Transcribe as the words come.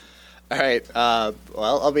All right. Well,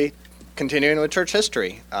 I'll be continuing with church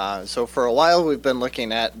history. So for a while, we've been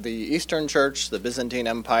looking at the Eastern Church, the Byzantine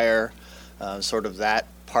Empire, sort of that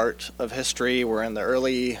part of history. We're in the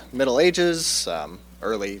early Middle Ages,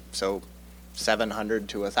 so 700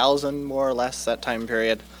 to 1000, more or less, that time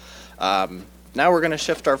period. Now we're going to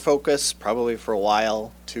shift our focus, probably for a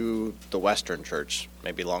while, to the Western Church.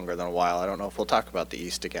 Maybe longer than a while. I don't know if we'll talk about the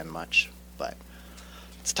East again much, but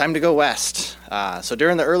it's time to go west. So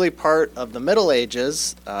during the early part of the Middle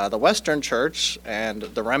Ages, the Western Church and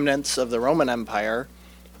the remnants of the Roman Empire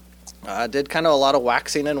did kind of a lot of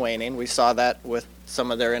waxing and waning. We saw that with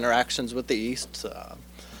some of their interactions with the East.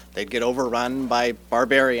 They'd get overrun by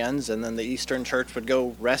barbarians, and then the Eastern Church would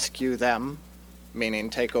go rescue them, meaning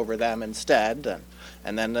take over them instead.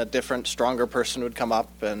 And then a different, stronger person would come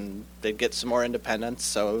up, and they'd get some more independence.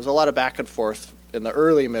 So it was a lot of back and forth in the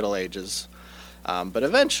early Middle Ages. But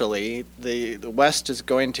eventually, the West is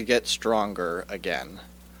going to get stronger again.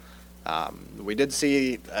 We did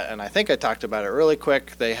see, and I think I talked about it really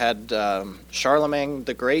quick, they had Charlemagne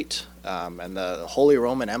the Great and the Holy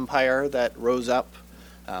Roman Empire that rose up.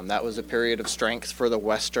 That was a period of strength for the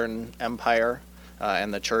Western Empire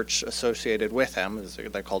and the church associated with him.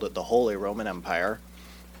 They called it the Holy Roman Empire.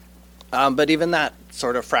 But even that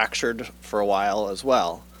sort of fractured for a while as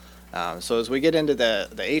well. So as we get into the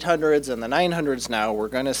 800s and the 900s now, we're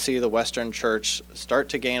going to see the Western Church start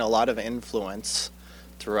to gain a lot of influence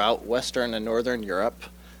throughout Western and Northern Europe,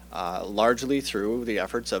 largely through the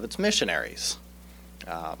efforts of its missionaries.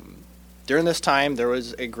 During this time, there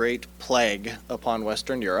was a great plague upon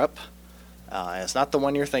Western Europe. It's not the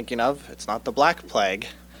one you're thinking of. It's not the Black Plague.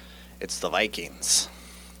 It's the Vikings.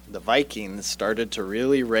 The Vikings started to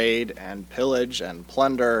really raid and pillage and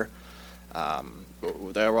plunder.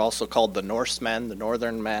 They were also called the Norsemen, the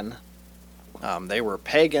Northern Men. They were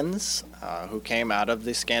pagans who came out of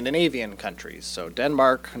the Scandinavian countries, so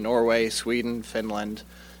Denmark, Norway, Sweden, Finland,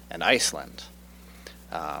 and Iceland.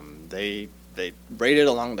 They raided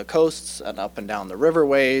along the coasts and up and down the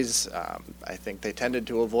riverways. I think they tended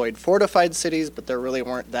to avoid fortified cities, but there really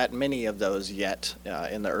weren't that many of those yet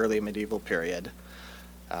in the early medieval period.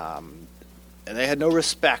 And they had no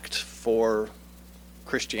respect for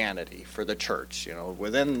Christianity, for the church.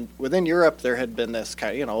 Within Europe, there had been this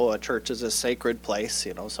kind of, a church is a sacred place.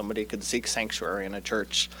 Somebody could seek sanctuary in a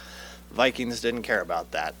church. Vikings didn't care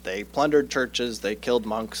about that. They plundered churches, they killed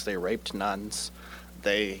monks, they raped nuns,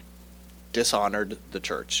 they dishonored the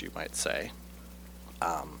church, you might say.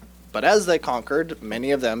 But as they conquered,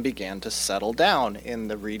 many of them began to settle down in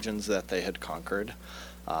the regions that they had conquered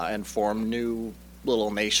and form new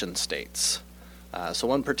little nation states. So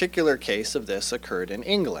one particular case of this occurred in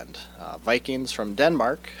England. Vikings from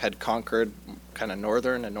Denmark had conquered kind of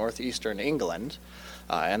northern and northeastern England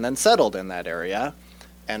and then settled in that area.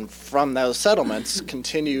 And from those settlements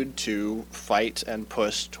continued to fight and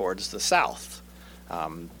push towards the south.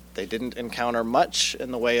 They didn't encounter much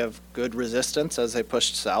in the way of good resistance as they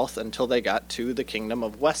pushed south until they got to the Kingdom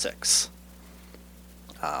of Wessex,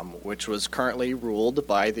 which was currently ruled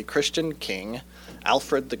by the Christian king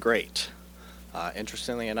Alfred the Great.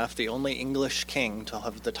 Interestingly enough, the only English king to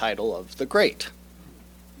have the title of the Great.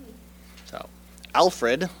 So,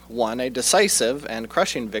 Alfred won a decisive and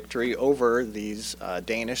crushing victory over these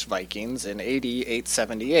Danish Vikings in AD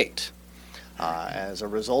 878. As a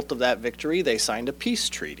result of that victory, they signed a peace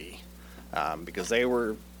treaty because they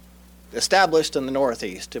were established in the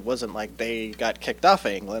Northeast. It wasn't like they got kicked off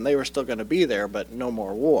of England. They were still going to be there, but no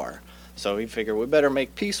more war. So he figured we better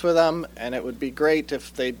make peace with them, and it would be great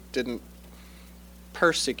if they didn't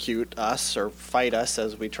persecute us or fight us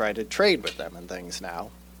as we try to trade with them and things now.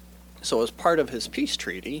 So as part of his peace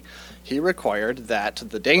treaty, he required that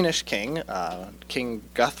the Danish king, King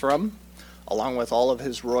Guthrum, along with all of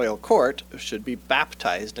his royal court, should be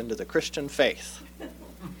baptized into the Christian faith.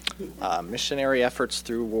 Missionary efforts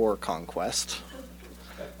through war conquest.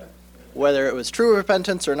 Whether it was true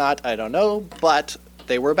repentance or not, I don't know, but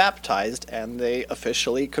they were baptized and they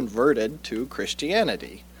officially converted to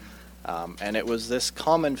Christianity. And it was this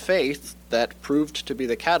common faith that proved to be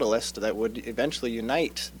the catalyst that would eventually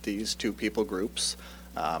unite these two people groups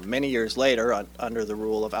many years later under the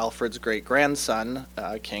rule of Alfred's great-grandson,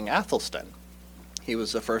 King Athelstan. He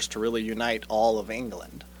was the first to really unite all of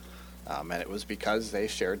England. And it was because they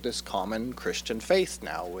shared this common Christian faith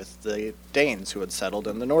now with the Danes who had settled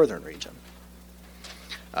in the northern region.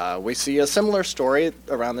 We see a similar story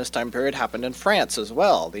around this time period happened in France as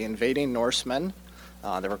well. The invading Norsemen,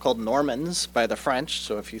 they were called Normans by the French,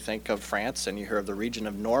 so if you think of France and you hear of the region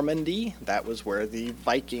of Normandy, that was where the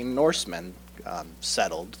Viking Norsemen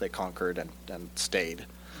settled. They conquered and stayed.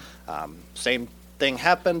 Same thing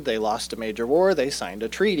happened. They lost a major war. They signed a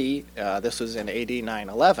treaty. This was in AD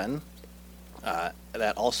 911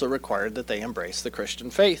 that also required that they embrace the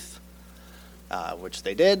Christian faith, which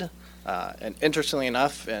they did. And interestingly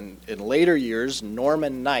enough, in later years,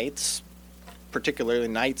 Norman knights, particularly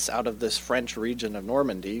knights out of this French region of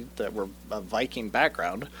Normandy that were of Viking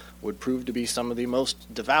background, would prove to be some of the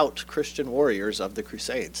most devout Christian warriors of the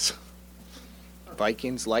Crusades.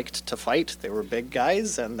 Vikings liked to fight. They were big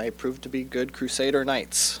guys, and they proved to be good Crusader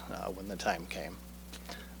knights when the time came.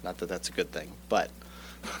 Not that that's a good thing, but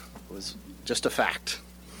it was just a fact.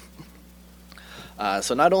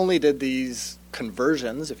 So not only did these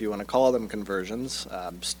conversions, if you want to call them conversions,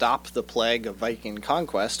 stop the plague of Viking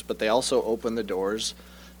conquest, but they also opened the doors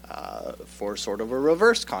for sort of a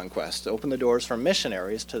reverse conquest, opened the doors for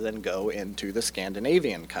missionaries to then go into the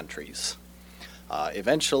Scandinavian countries.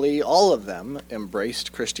 Eventually, all of them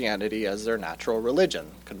embraced Christianity as their natural religion,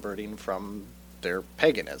 converting from their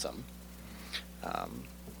paganism.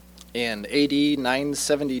 In AD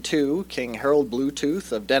 972, King Harald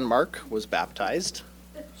Bluetooth of Denmark was baptized.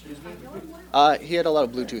 Excuse me? He had a lot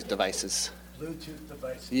of Bluetooth devices. Bluetooth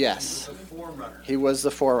devices. Yes. He was the forerunner. He was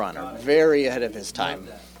the forerunner, very ahead of his time. Love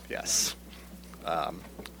that. Yes.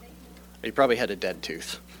 He probably had a dead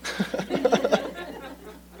tooth.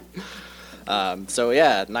 So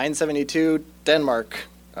yeah, 972, Denmark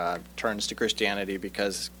turns to Christianity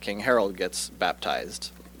because King Harald gets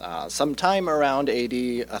baptized. Sometime around AD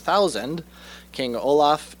 1000, King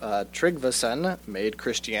Olaf Tryggvason made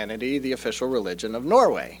Christianity the official religion of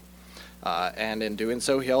Norway. And in doing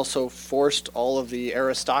so, he also forced all of the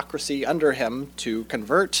aristocracy under him to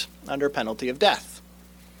convert under penalty of death.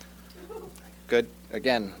 Good,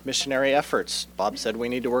 again, missionary efforts. Bob said we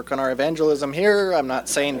need to work on our evangelism here. I'm not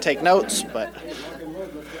saying take notes, but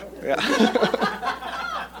yeah.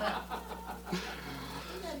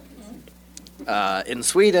 In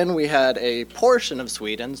Sweden, we had a portion of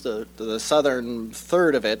Sweden, the southern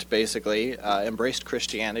third of it, basically, embraced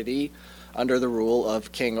Christianity under the rule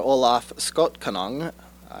of King Olaf Skotkonung.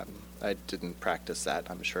 I didn't practice that.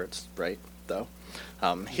 I'm sure it's right, though.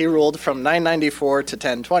 He ruled from 994 to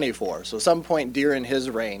 1024. So some point during his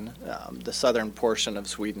reign, the southern portion of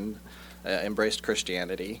Sweden embraced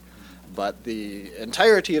Christianity. But the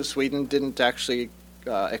entirety of Sweden didn't actually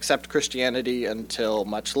accept Christianity until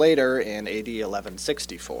much later in AD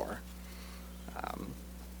 1164.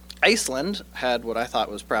 Iceland had what I thought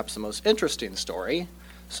was perhaps the most interesting story.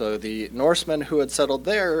 So the Norsemen who had settled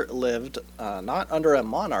there lived not under a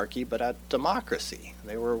monarchy, but a democracy.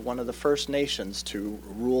 They were one of the first nations to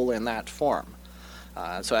rule in that form.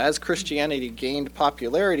 So as Christianity gained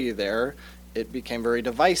popularity there, it became very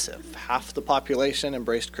divisive. Half the population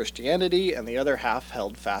embraced Christianity, and the other half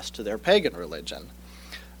held fast to their pagan religion.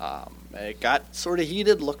 It got sort of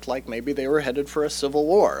heated, looked like maybe they were headed for a civil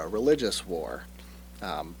war, a religious war.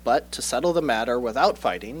 But to settle the matter without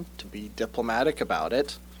fighting, to be diplomatic about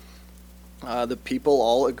it, the people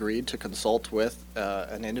all agreed to consult with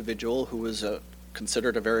an individual who was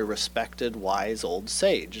considered a very respected, wise old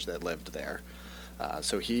sage that lived there.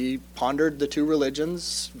 So he pondered the two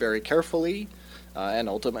religions very carefully and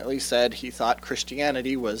ultimately said he thought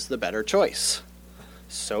Christianity was the better choice.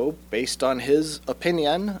 So, based on his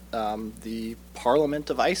opinion, the Parliament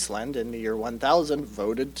of Iceland in the year 1000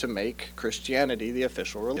 voted to make Christianity the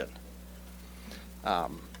official religion.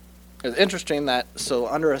 It's interesting that, so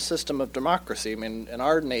under a system of democracy, I mean, in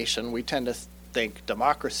our nation, we tend to think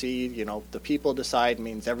democracy, the people decide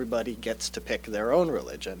means everybody gets to pick their own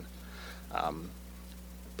religion.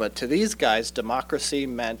 But to these guys, democracy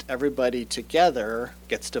meant everybody together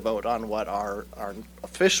gets to vote on what our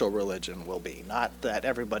official religion will be, not that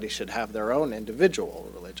everybody should have their own individual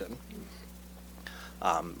religion.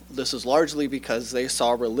 This is largely because they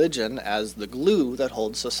saw religion as the glue that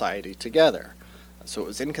holds society together. So it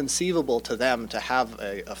was inconceivable to them to have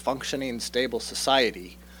a functioning, stable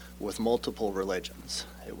society with multiple religions.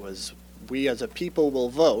 It was, we as a people will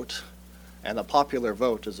vote, and the popular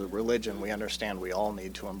vote is a religion we understand we all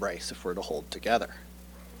need to embrace if we're to hold together.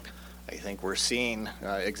 I think we're seeing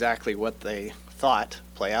exactly what they thought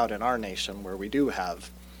play out in our nation, where we do have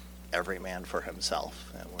every man for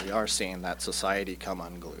himself, and we are seeing that society come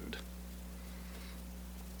unglued.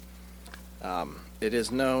 It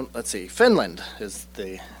is known, Finland is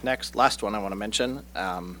the last one I want to mention.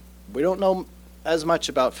 We don't know as much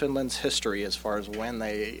about Finland's history as far as when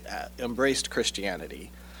they embraced Christianity.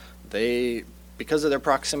 Because of their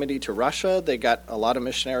proximity to Russia, they got a lot of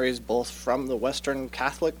missionaries both from the Western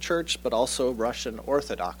Catholic Church, but also Russian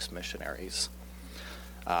Orthodox missionaries.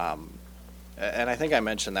 And I think I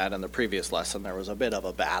mentioned that in the previous lesson. There was a bit of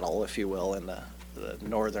a battle, if you will, in the the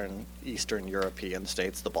northern Eastern European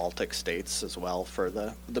states, the Baltic states as well, for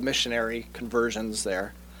the missionary conversions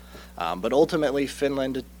there. But ultimately,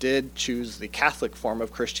 Finland did choose the Catholic form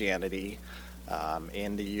of Christianity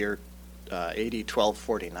in the year AD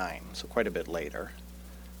 1249, so quite a bit later.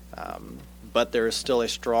 But there is still a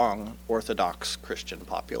strong Orthodox Christian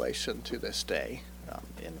population to this day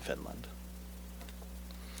in Finland.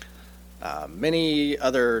 Many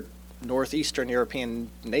other northeastern European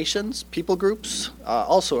nations, people groups,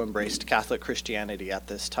 also embraced Catholic Christianity at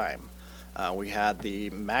this time. We had the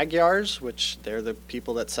Magyars, which they're the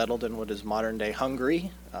people that settled in what is modern-day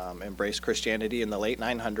Hungary, embraced Christianity in the late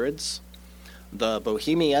 900s. The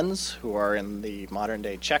Bohemians, who are in the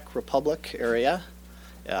modern-day Czech Republic area,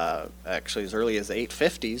 actually as early as the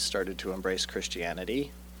 850s, started to embrace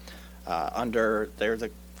Christianity. They're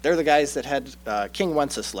the guys that had King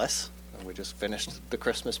Wenceslas. We just finished the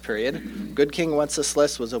Christmas period. Good King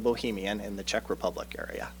Wenceslas was a Bohemian in the Czech Republic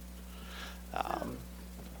area.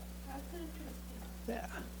 Yeah.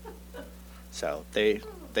 So they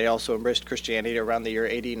also embraced Christianity around the year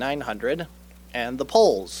AD 900, and the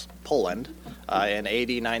Poles, Poland, in AD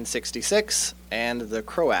 966, and the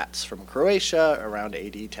Croats from Croatia around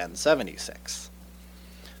AD 1076.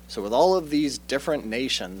 So with all of these different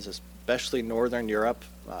nations, especially Northern Europe,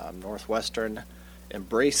 Northwestern,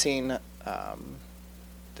 embracing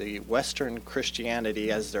the Western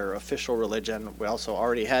Christianity as their official religion, we also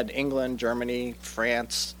already had England, Germany,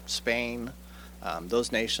 France, Spain.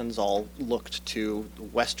 Those nations all looked to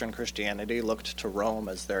Western Christianity, looked to Rome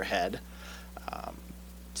as their head.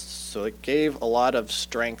 So it gave a lot of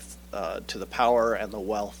strength to the power and the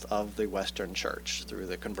wealth of the Western Church through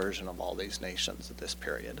the conversion of all these nations at this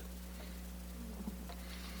period.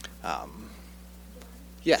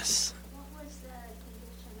 Yes? What was the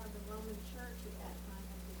condition of the Roman Church at that time?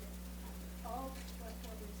 What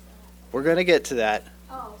was that? We're going to get to that.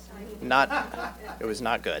 Oh, sorry. It was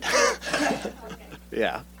not good. Okay.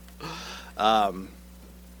 Yeah.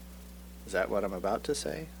 Is that what I'm about to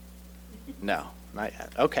say? No, not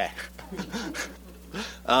yet. Okay.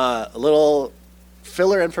 A little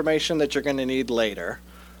filler information that you're going to need later.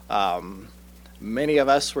 Many of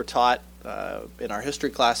us were taught in our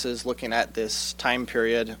history classes looking at this time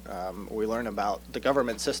period. We learn about the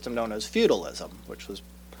government system known as feudalism, which was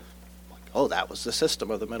that was the system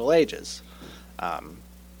of the Middle Ages.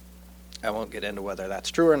 I won't get into whether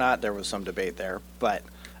that's true or not. There was some debate there. But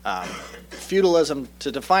feudalism,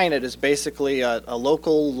 to define it, is basically a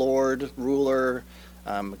local lord, ruler,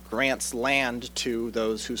 grants land to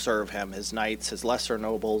those who serve him, his knights, his lesser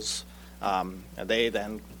nobles. They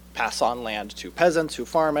then pass on land to peasants who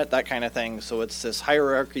farm it, that kind of thing. So it's this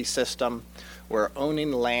hierarchy system where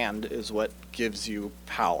owning land is what gives you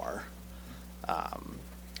power.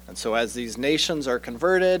 And so as these nations are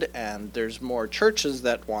converted and there's more churches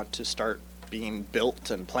that want to start being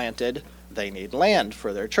built and planted, they need land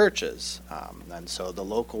for their churches. And so the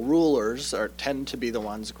local rulers tend to be the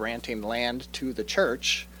ones granting land to the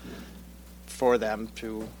church for them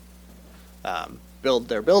to build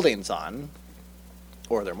their buildings on,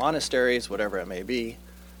 or their monasteries, whatever it may be.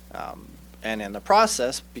 And in the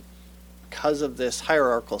process, because of this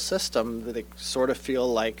hierarchical system, they sort of feel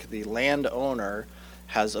like the landowner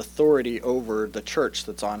has authority over the church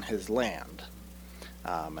that's on his land.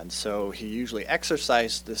 And so he usually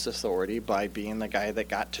exercised this authority by being the guy that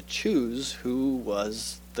got to choose who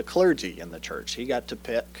was the clergy in the church. He got to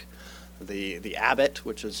pick the abbot,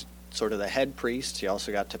 which is sort of the head priest. He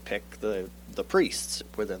also got to pick the priests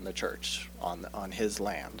within the church on his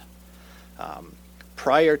land.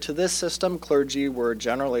 Prior to this system, clergy were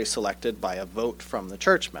generally selected by a vote from the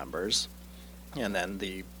church members, and then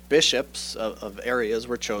the bishops of areas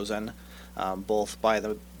were chosen both by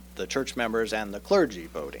the church members and the clergy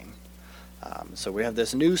voting. So we have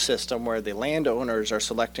this new system where the landowners are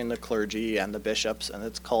selecting the clergy and the bishops, and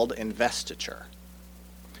it's called investiture.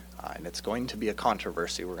 And it's going to be a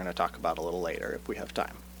controversy we're going to talk about a little later if we have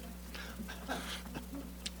time.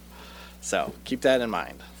 So keep that in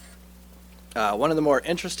mind. One of the more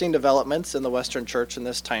interesting developments in the Western Church in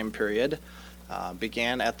this time period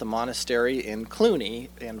began at the monastery in Cluny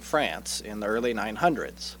in France in the early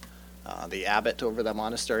 900s. The abbot over the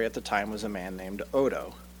monastery at the time was a man named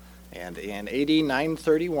Odo. And in AD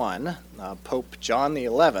 931, Pope John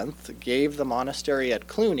XI gave the monastery at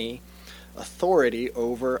Cluny authority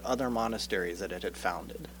over other monasteries that it had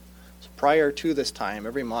founded. So prior to this time,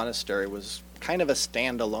 every monastery was kind of a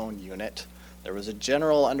standalone unit. There was a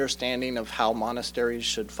general understanding of how monasteries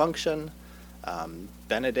should function.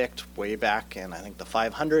 Benedict, way back in, I think, the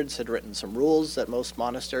 500s, had written some rules that most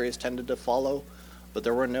monasteries tended to follow, but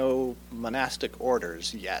there were no monastic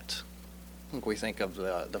orders yet. think we think of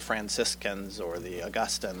the Franciscans or the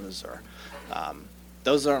Augustines, or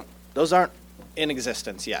those aren't in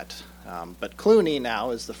existence yet. But Cluny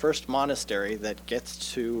now is the first monastery that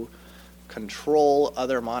gets to control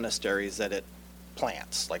other monasteries that it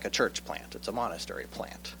plants, like a church plant. It's a monastery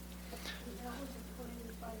plant. And that was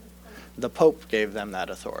appointed by the Pope, The Pope gave them that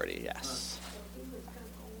authority, yes. so he was kind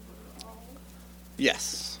of over all.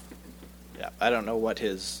 Yes. Yeah, I don't know what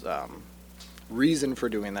his reason for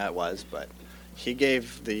doing that was, but he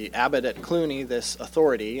gave the abbot at Cluny this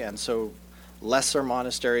authority, and so lesser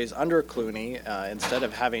monasteries under Cluny, instead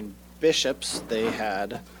of having bishops, they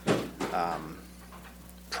had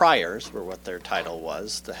priors, were what their title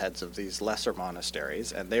was, the heads of these lesser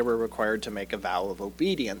monasteries, and they were required to make a vow of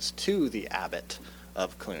obedience to the abbot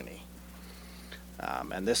of Cluny.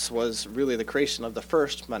 And this was really the creation of the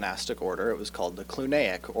first monastic order. It was called the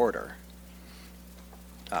Cluniac order.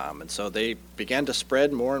 And so they began to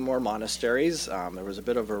spread more and more monasteries. There was a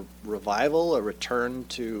bit of a revival, a return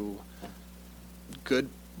to good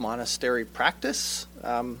monastery practice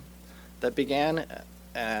that began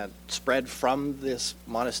and spread from this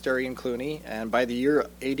monastery in Cluny. And by the year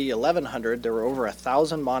AD 1100, there were over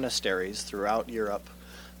 1,000 monasteries throughout Europe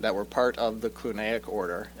that were part of the Cluniac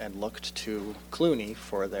order and looked to Cluny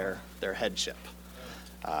for their headship.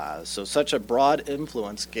 So such a broad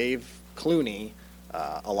influence gave Cluny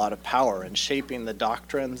a lot of power in shaping the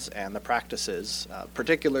doctrines and the practices,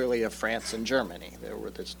 particularly of France and Germany. There were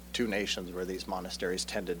the two nations where these monasteries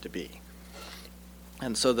tended to be.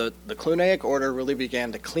 And so the Cluniac order really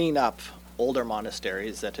began to clean up older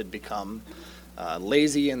monasteries that had become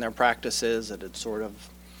lazy in their practices, that had sort of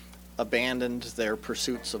abandoned their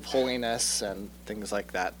pursuits of holiness and things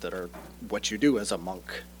like that are what you do as a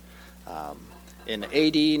monk. In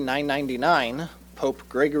AD 999, Pope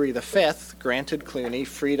Gregory V granted Cluny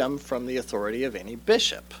freedom from the authority of any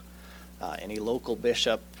bishop. Any local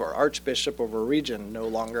bishop or archbishop of a region no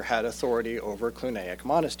longer had authority over Cluniac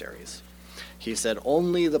monasteries. He said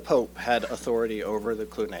only the Pope had authority over the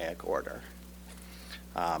Cluniac order.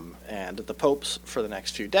 And the popes for the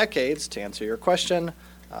next few decades, to answer your question,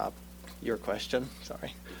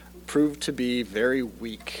 proved to be very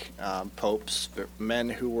weak popes, men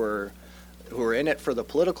who were in it for the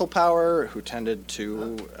political power, who tended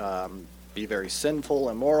to be very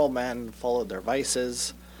sinful, immoral men, followed their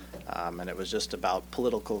vices, and it was just about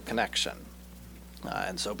political connection.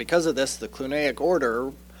 And so because of this, the Cluniac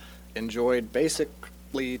order enjoyed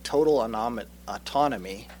basically total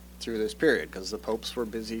autonomy through this period, because the popes were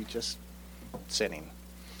busy just sinning,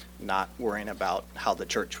 not worrying about how the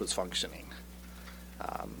church was functioning.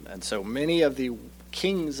 And so many of the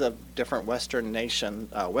kings of different Western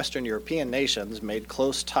European nations made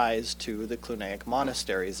close ties to the Cluniac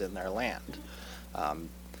monasteries in their land.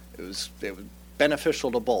 It was beneficial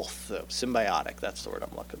to both, symbiotic, that's the word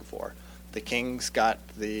I'm looking for. The kings got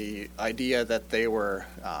the idea that they were,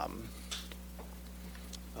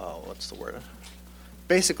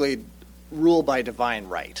 basically rule by divine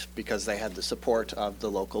right, because they had the support of the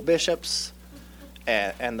local bishops,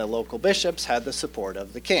 and the local bishops had the support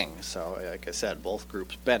of the king. So, like I said, both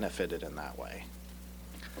groups benefited in that way.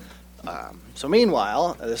 So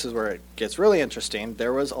meanwhile, this is where it gets really interesting,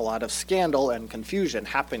 there was a lot of scandal and confusion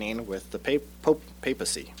happening with the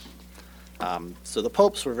papacy. So the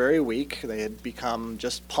popes were very weak. They had become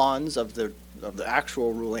just pawns of the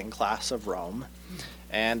actual ruling class of Rome,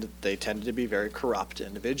 and they tended to be very corrupt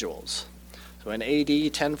individuals. So in AD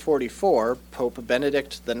 1044, Pope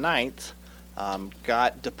Benedict IX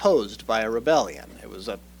got deposed by a rebellion. It was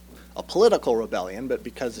a political rebellion, but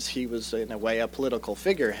because he was in a way a political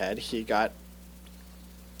figurehead, he got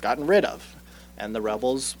gotten rid of. And the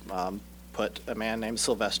rebels put a man named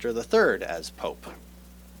Sylvester III as pope.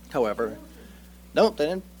 However, no, they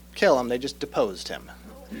didn't kill him, they just deposed him.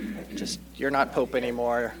 You're not pope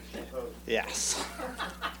anymore. Yes.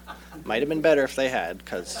 Might have been better if they had,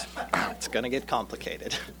 because it's going to get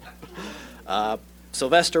complicated.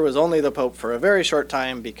 Sylvester was only the pope for a very short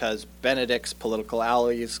time because Benedict's political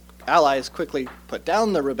allies quickly put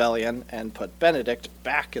down the rebellion and put Benedict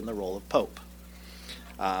back in the role of pope.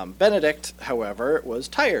 Benedict, however, was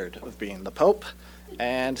tired of being the pope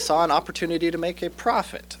and saw an opportunity to make a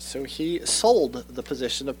profit. So he sold the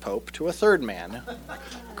position of pope to a third man,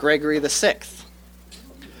 Gregory VI.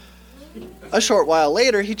 A short while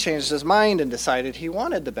later, he changed his mind and decided he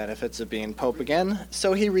wanted the benefits of being pope again,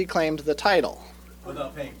 so he reclaimed the title.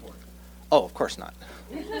 Without paying for it. Oh, of course not.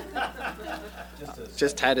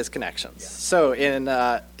 Just had his connections. Yeah. So in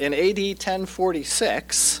AD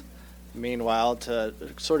 1046, meanwhile, to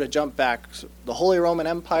sort of jump back, the Holy Roman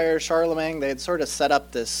Empire, Charlemagne, they had sort of set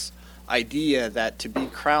up this idea that to be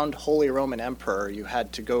crowned Holy Roman Emperor, you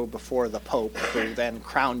had to go before the Pope, who then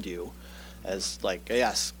crowned you as like,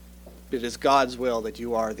 yes, it is God's will that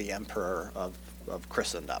you are the Emperor of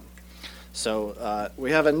Christendom. So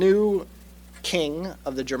we have a new king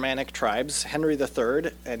of the Germanic tribes, Henry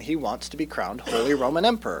III, and he wants to be crowned Holy Roman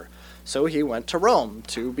Emperor. So he went to Rome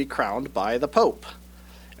to be crowned by the Pope.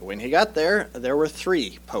 When he got there, there were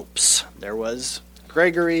 3 popes. There was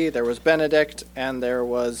Gregory, there was Benedict, and there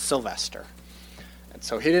was Sylvester. And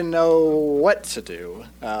so he didn't know what to do.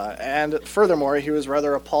 And furthermore, he was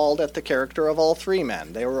rather appalled at the character of all 3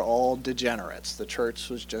 men. They were all degenerates. The church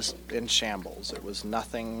was just in shambles. It was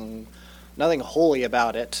nothing holy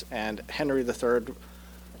about it. And Henry III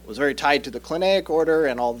was very tied to the Cluniac order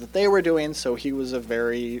and all that they were doing, so he was a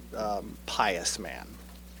very pious man.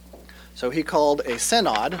 So he called a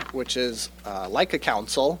synod, which is like a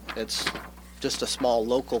council. It's just a small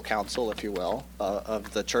local council, if you will,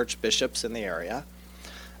 of the church bishops in the area,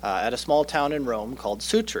 at a small town in Rome called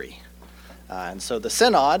Sutri. And so the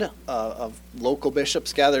synod of local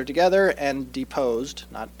bishops gathered together and deposed,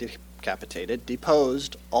 not decapitated,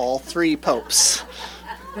 deposed all 3 popes.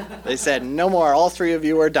 They said, no more, all 3 of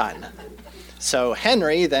you are done. So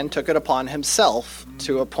Henry then took it upon himself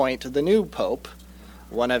to appoint the new pope,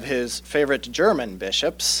 one of his favorite German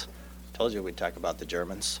bishops. Told you we'd talk about the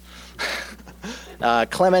Germans.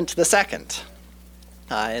 Clement II.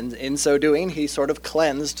 And in so doing, he sort of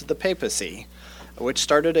cleansed the papacy, which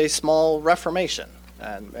started a small reformation.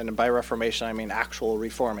 And by reformation, I mean actual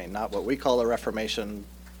reforming, not what we call a reformation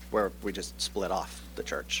where we just split off the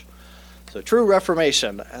church. So true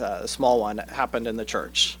reformation, a small one, happened in the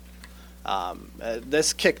church.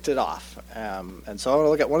 This kicked it off. And so I want to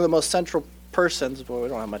look at one of the most central persons, well, we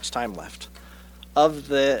don't have much time left, of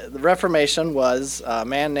the Reformation was a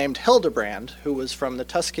man named Hildebrand, who was from the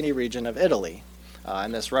Tuscany region of Italy.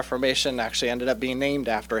 And this Reformation actually ended up being named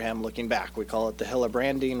after him looking back. We call it the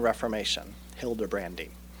Hildebrandine Reformation,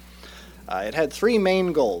 Hildebrandine. It had 3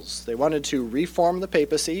 main goals. They wanted to reform the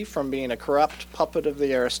papacy from being a corrupt puppet of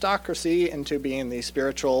the aristocracy into being the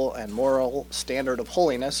spiritual and moral standard of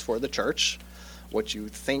holiness for the church, what you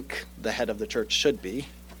think the head of the church should be.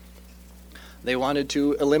 They wanted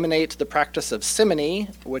to eliminate the practice of simony,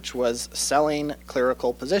 which was selling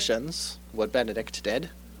clerical positions, what Benedict did.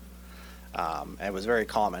 It was very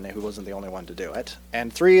common, and he wasn't the only one to do it.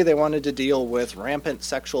 And 3, they wanted to deal with rampant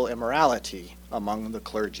sexual immorality among the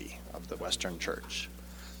clergy of the Western Church,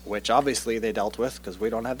 which obviously they dealt with because we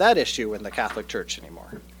don't have that issue in the Catholic Church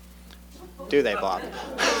anymore. Do they, Bob?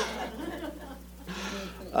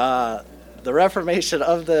 The reformation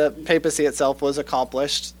of the papacy itself was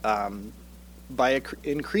accomplished by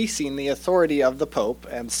increasing the authority of the Pope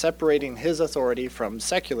and separating his authority from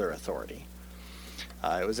secular authority.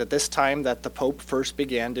 It was at this time that the Pope first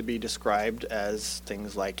began to be described as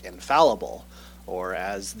things like infallible, or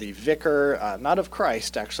as the vicar, not of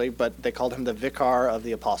Christ actually, but they called him the vicar of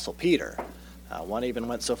the Apostle Peter. One even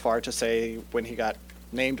went so far to say when he got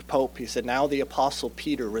named Pope, he said, now the Apostle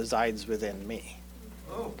Peter resides within me.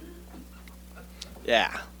 Oh.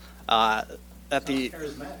 Yeah. At the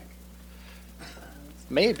Charismatic.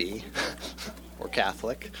 Maybe, or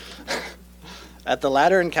Catholic. At the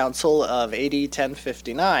Lateran Council of AD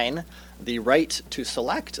 1059, the right to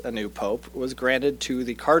select a new pope was granted to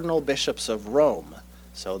the cardinal bishops of Rome.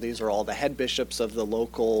 So these are all the head bishops of the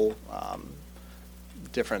local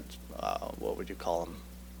different, what would you call them,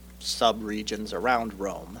 sub-regions around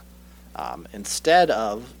Rome, instead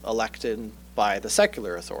of elected by the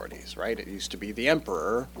secular authorities, right? It used to be the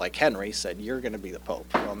emperor, like Henry, said, you're going to be the pope.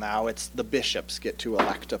 Well, now it's the bishops get to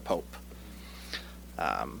elect a pope.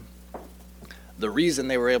 The reason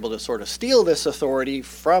they were able to sort of steal this authority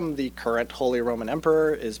from the current Holy Roman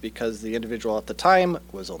Emperor is because the individual at the time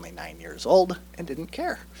was only 9 years old and didn't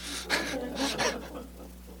care.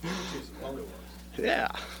 Yeah.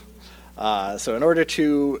 So in order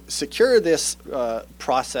to secure this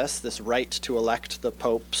process, this right to elect the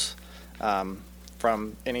popes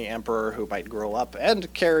from any emperor who might grow up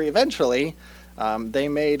and carry eventually, they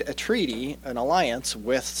made a treaty, an alliance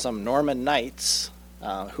with some Norman knights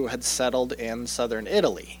who had settled in southern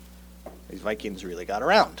Italy. These Vikings really got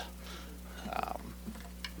around.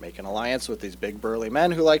 Make an alliance with these big burly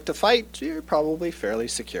men who like to fight, you're probably fairly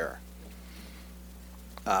secure.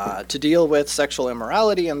 To deal with sexual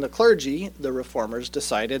immorality in the clergy, the reformers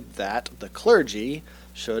decided that the clergy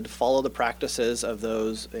should follow the practices of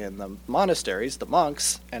those in the monasteries, the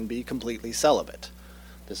monks, and be completely celibate.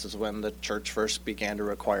 This is when the church first began to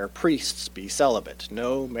require priests be celibate,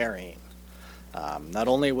 no marrying. Not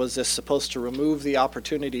only was this supposed to remove the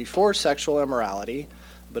opportunity for sexual immorality,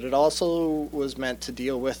 but it also was meant to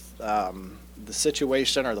deal with the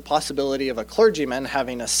situation or the possibility of a clergyman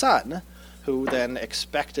having a son who then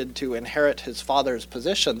expected to inherit his father's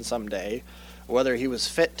position someday, whether he was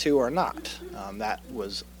fit to or not. That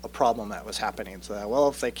was a problem that was happening. So that, well,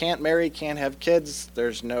 if they can't marry, can't have kids,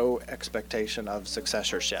 there's no expectation of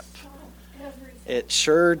successorship. It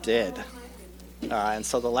sure did. And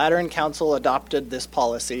so the Lateran Council adopted this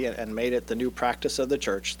policy and made it the new practice of the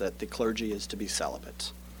church that the clergy is to be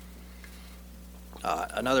celibate.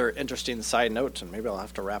 Another interesting side note, and maybe I'll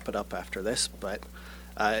have to wrap it up after this, but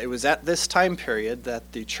it was at this time period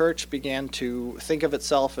that the church began to think of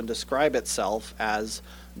itself and describe itself as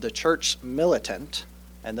the church militant,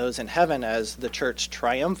 and those in heaven as the church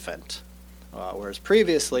triumphant. Whereas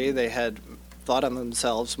previously they had thought of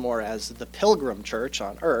themselves more as the pilgrim church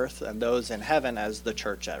on earth, and those in heaven as the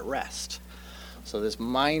church at rest. So this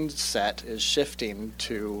mindset is shifting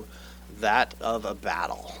to that of a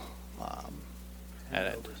battle.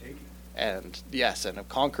 And yes, and of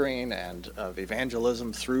conquering and of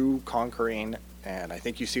evangelism through conquering. And I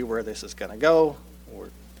think you see where this is going to go. We're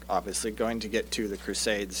obviously going to get to the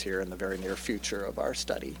Crusades here in the very near future of our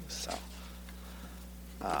study. So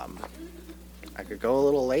I could go a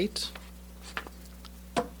little late.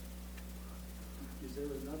 Is there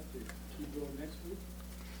enough to keep going next week?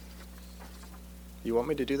 You want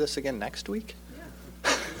me to do this again next week?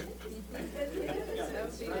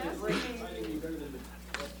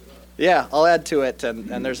 Yeah, I'll add to it,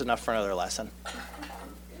 and there's enough for another lesson.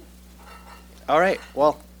 All right,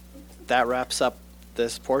 well, that wraps up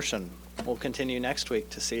this portion. We'll continue next week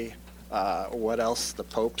to see what else the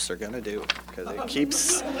popes are going to do, because it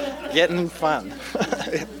keeps getting fun.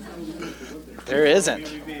 There isn't.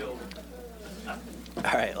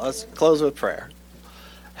 All right, let's close with prayer.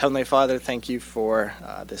 Heavenly Father, thank you for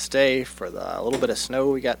this day, for the little bit of snow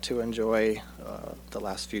we got to enjoy the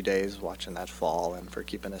last few days watching that fall, and for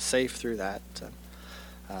keeping us safe through that.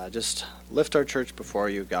 Just lift our church before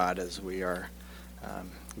you, God, as we are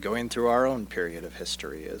going through our own period of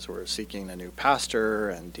history, as we're seeking a new pastor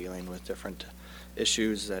and dealing with different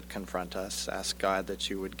issues that confront us. Ask, God, that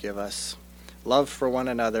you would give us love for one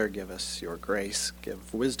another, give us your grace,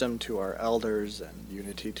 give wisdom to our elders, and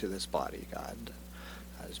unity to this body, God.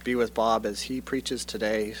 Just be with Bob as he preaches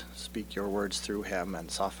today. Speak your words through him and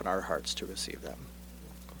soften our hearts to receive them.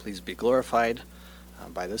 Please be glorified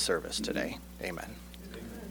by this service today. Amen.